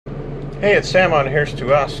Hey, it's Sam on Here's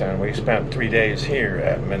to Us, and we spent 3 days here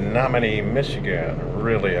at Menominee, Michigan.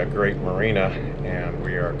 Really a great marina, and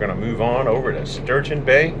we are going to move on over to Sturgeon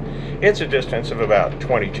Bay. It's a distance of about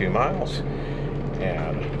 22 miles,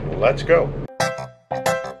 and let's go.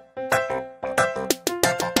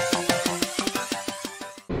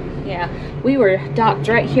 Yeah, we were docked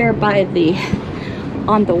right here by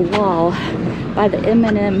on the wall by the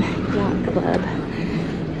Menominee Yacht Club,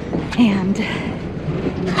 and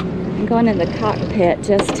I'm going in the cockpit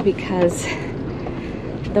just because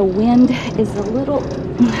the wind is a little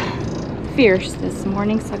fierce this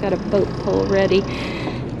morning, so I got a boat pole ready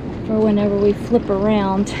for whenever we flip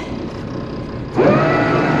around.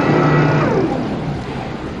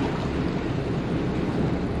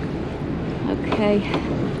 Okay,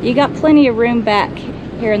 you got plenty of room back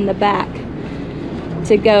here in the back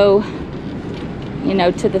to go, you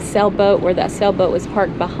know, to the sailboat where that sailboat was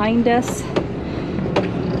parked behind us.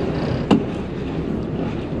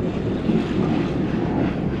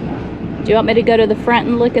 Do you want me to go to the front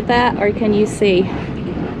and look at that, or can you see?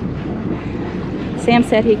 Sam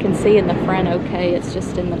said he can see in the front okay. It's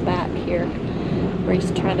just in the back here where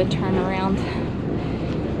he's trying to turn around.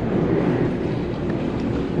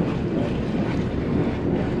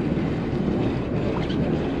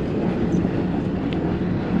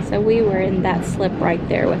 So we were in that slip right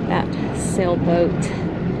there with that sailboat.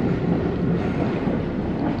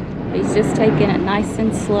 He's just taking it nice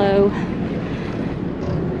and slow.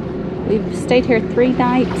 We've stayed here 3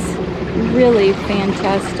 nights. Really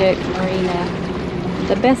fantastic marina.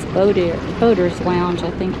 The best boaters lounge I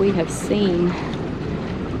think we have seen.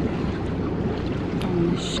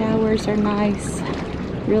 And the showers are nice.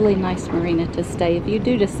 Really nice marina to stay if you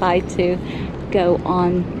do decide to go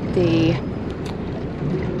on the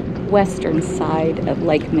western side of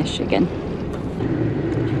Lake Michigan.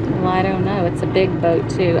 Well, I don't know. It's a big boat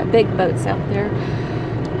too. A big boat's out there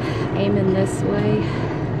aiming this way.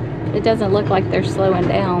 It doesn't look like they're slowing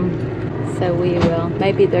down, so we will.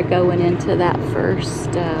 Maybe they're going into that first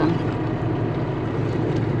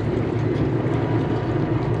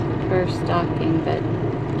docking, but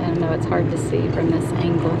I don't know. It's hard to see from this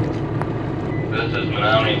angle. This is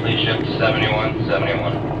Menominee, please ship to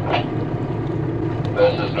 7171.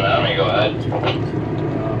 This is Menominee, go ahead.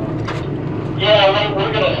 Yeah,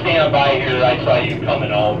 we're going to stand by here. I saw you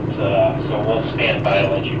coming out, so we'll stand by and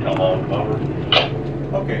let you come out. Over.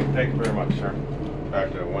 Okay, thank you very much, sir.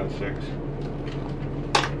 Back to 16.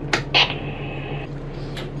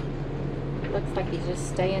 Looks like he's just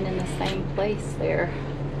staying in the same place there.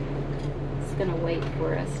 He's gonna wait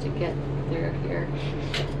for us to get through here.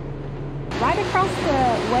 Right across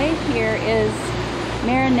the way here is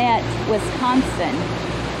Marinette, Wisconsin.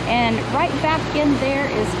 And right back in there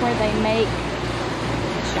is where they make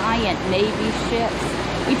giant Navy ships.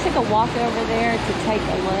 We took a walk over there to take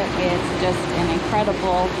a look. It's just an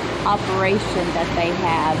incredible operation that they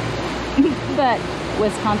have. But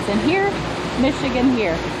Wisconsin here, Michigan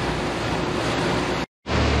here.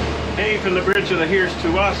 Hey, from the bridge of the Here's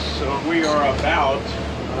to Us, we are about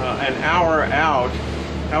an hour out.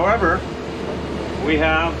 However, we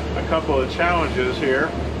have a couple of challenges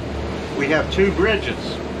here. We have 2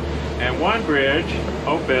 bridges, and one bridge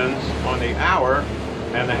opens on the hour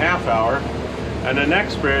and the half hour, and the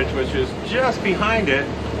next bridge, which is just behind it,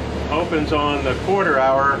 opens on the quarter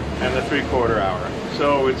hour and the 3/4 hour.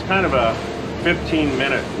 So it's kind of a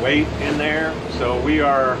 15-minute wait in there. So we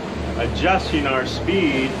are adjusting our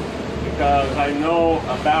speed because I know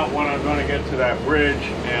about when I'm going to get to that bridge,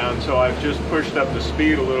 and so I've just pushed up the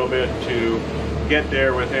speed a little bit to get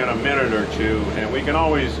there within a minute or two, and we can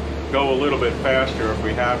always go a little bit faster if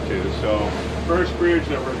we have to. So first bridge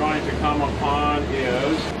that we're going to come upon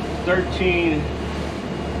is 13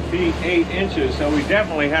 feet 8 inches, so we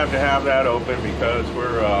definitely have to have that open because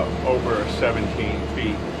we're over 17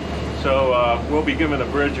 feet. So we'll be giving the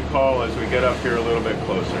bridge a call as we get up here a little bit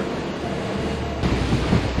closer.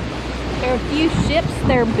 There are a few ships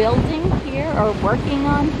they're building here or working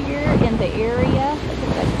on here in the area. Look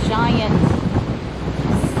at that giant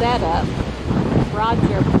setup.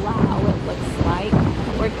 Roger Blau, it looks like.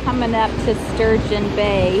 We're coming up to Sturgeon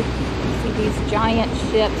Bay. See these giant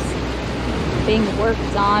ships being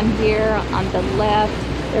worked on here on the left.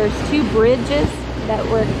 There's 2 bridges that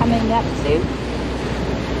we're coming up to.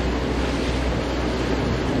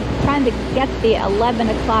 Trying to get the 11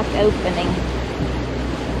 o'clock opening.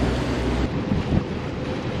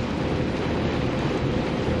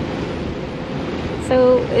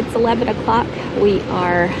 So it's 11 o'clock. We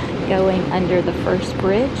are going under the first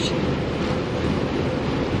bridge.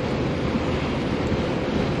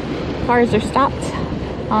 Cars are stopped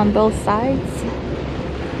on both sides.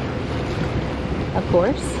 of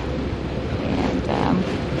course. And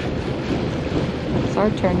it's our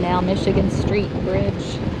turn now, Michigan Street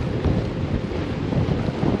Bridge.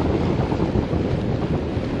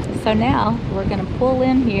 So now we're going to pull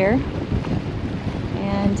in here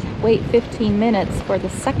and wait 15 minutes for the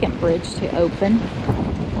second bridge to open.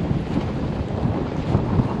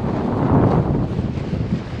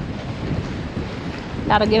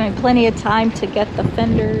 That'll give me plenty of time to get the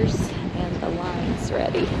fenders and the lines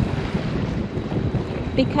ready,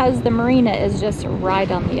 because the marina is just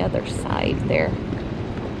right on the other side there.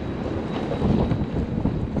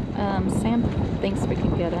 Sam thinks we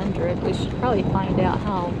can get under it. We should probably find out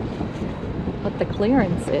what the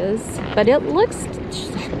clearance is, but it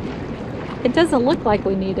doesn't look like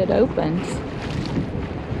we need it opened.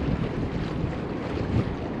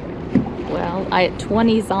 Well,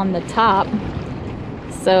 20's on the top,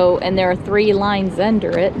 so, and there are 3 lines under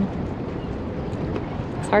it.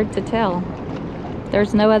 It's hard to tell.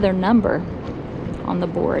 There's no other number on the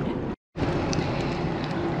board.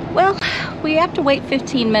 Well, we have to wait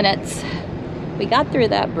 15 minutes. We got through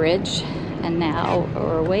that bridge, and now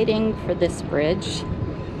we're waiting for this bridge.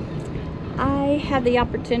 I had the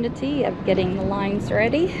opportunity of getting the lines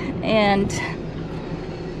ready and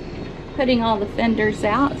putting all the fenders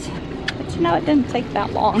out, but you know, it didn't take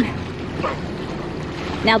that long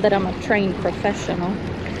now that I'm a trained professional.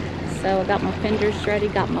 So I got my fenders ready,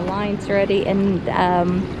 got my lines ready, and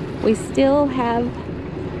we still have,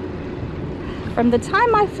 from the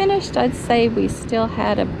time I finished, I'd say we still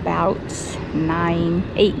had about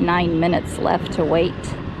 8-9 minutes left to wait.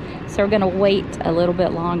 So we're gonna wait a little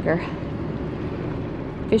bit longer.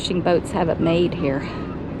 Fishing boats have it made here.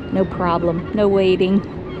 No problem, no waiting.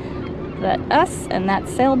 But us and that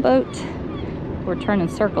sailboat, we're turning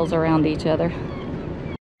circles around each other.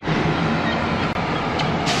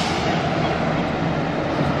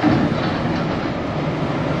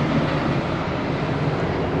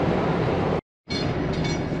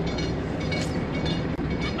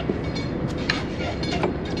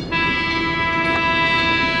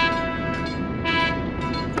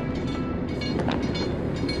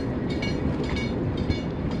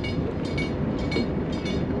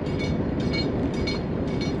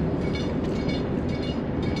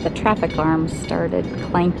 The traffic alarm started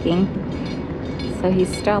clanking, so he's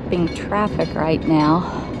stopping traffic right now.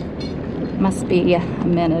 Must be a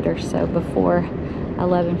minute or so before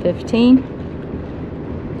 11:15.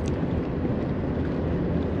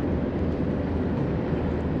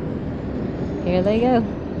 Here they go.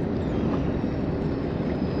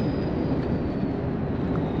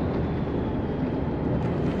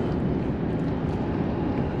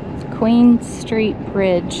 Queen Street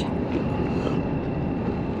Bridge.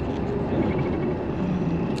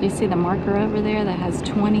 Do you see the marker over there that has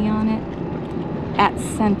 20 on it? At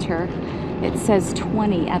center, it says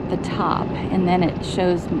 20 at the top, and then it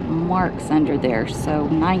shows marks under there. So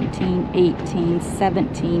 19, 18,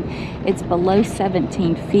 17. It's below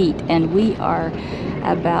 17 feet, and we are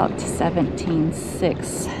about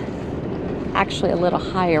 17.6. Actually a little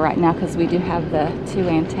higher right now because we do have the 2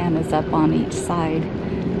 antennas up on each side.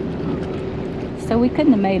 So we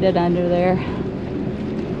couldn't have made it under there.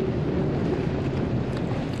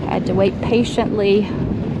 I had to wait patiently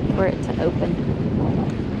for it to open.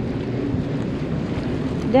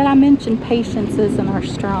 Did I mention patience isn't our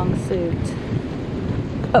strong suit?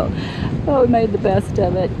 Oh, we made the best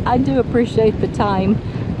of it. I do appreciate the time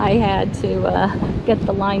I had to get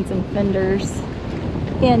the lines and fenders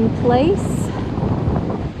in place.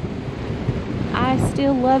 I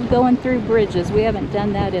still love going through bridges. We haven't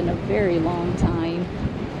done that in a very long time.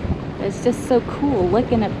 It's just so cool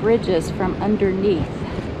looking at bridges from underneath.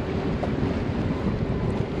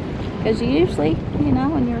 Because you usually, you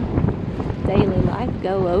know, in your daily life,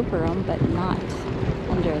 go over them, but not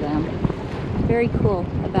under them. Very cool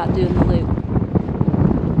about doing the loop.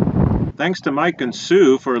 Thanks to Mike and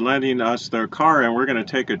Sue for lending us their car, and we're going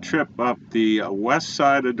to take a trip up the west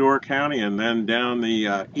side of Door County and then down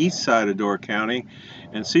the east side of Door County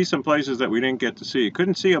and see some places that we didn't get to see.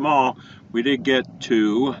 Couldn't see them all. We did get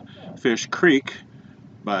to Fish Creek,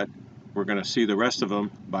 but we're going to see the rest of them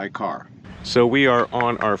by car. So we are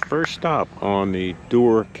on our first stop on the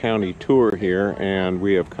Door County tour here, and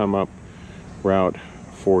we have come up Route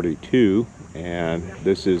 42, and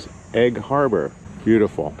this is Egg Harbor.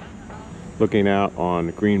 Beautiful. Looking out on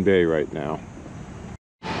Green Bay right now.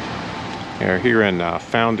 We're here in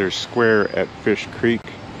Founders Square at Fish Creek.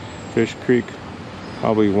 Fish Creek,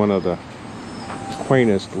 probably one of the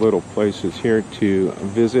quaintest little places here to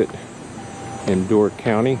visit in Door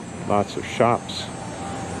County. Lots of shops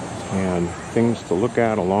and things to look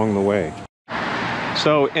at along the way.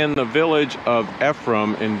 So in the village of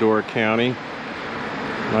Ephraim in Door County,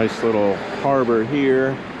 nice little harbor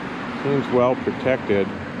here, seems well protected,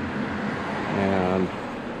 and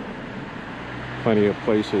plenty of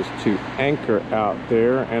places to anchor out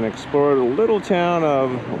there and explore the little town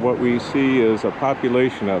of what we see is a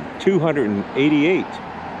population of 288.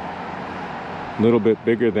 A little bit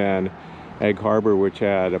bigger than Egg Harbor, which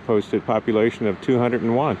had a posted population of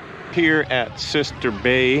 201. Here at Sister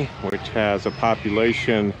Bay, which has a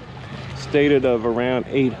population stated of around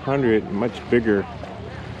 800, much bigger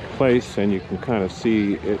place, and you can kind of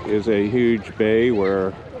see it is a huge bay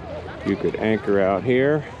where you could anchor out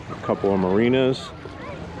here. A couple of marinas.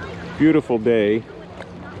 Beautiful day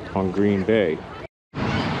on Green Bay.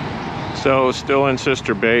 So still in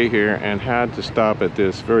Sister Bay here, and had to stop at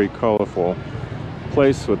this very colorful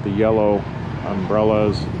place with the yellow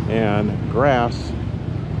umbrellas and grass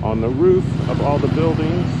on the roof of all the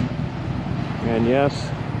buildings. And yes,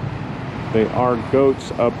 they are goats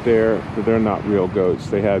up there, but they're not real goats.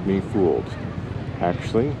 They had me fooled.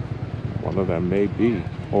 Actually, one of them may be,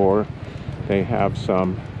 or they have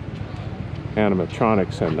some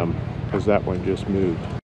animatronics in them, because that one just moved.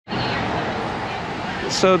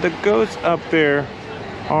 So the goats up there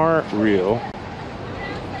are real,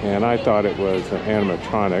 and I thought it was an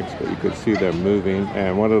animatronics, but you could see them moving,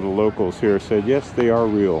 and one of the locals here said yes, they are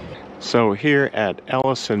real. So here at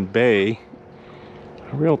Ellison Bay,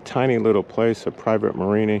 a real tiny little place, a private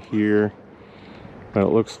marina here, but it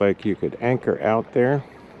looks like you could anchor out there.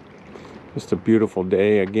 Just a beautiful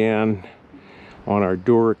day again on our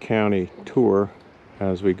Door County tour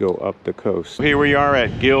as we go up the coast. Here we are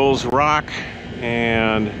at Gills Rock,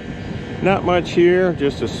 and not much here,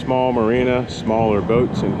 just a small marina, smaller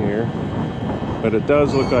boats in here, but it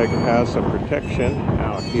does look like it has some protection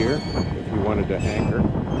out here if you wanted to anchor.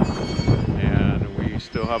 And we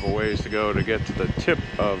still have a ways to go to get to the tip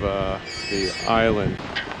of the island.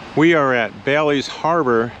 We are at Bailey's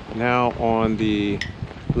Harbor now on the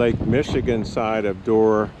Lake Michigan side of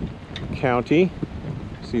Door County.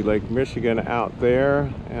 See Lake Michigan out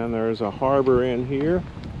there, and there's a harbor in here,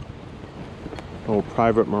 old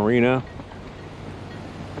private marina.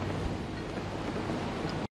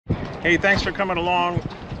 Hey, thanks for coming along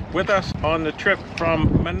with us on the trip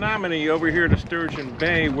from Menominee over here to Sturgeon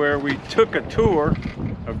Bay, where we took a tour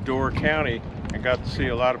of Door County and got to see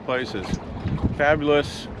a lot of places.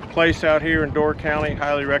 Fabulous place out here in Door County,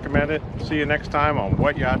 highly recommend it. See you next time on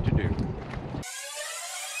What Yacht To Do.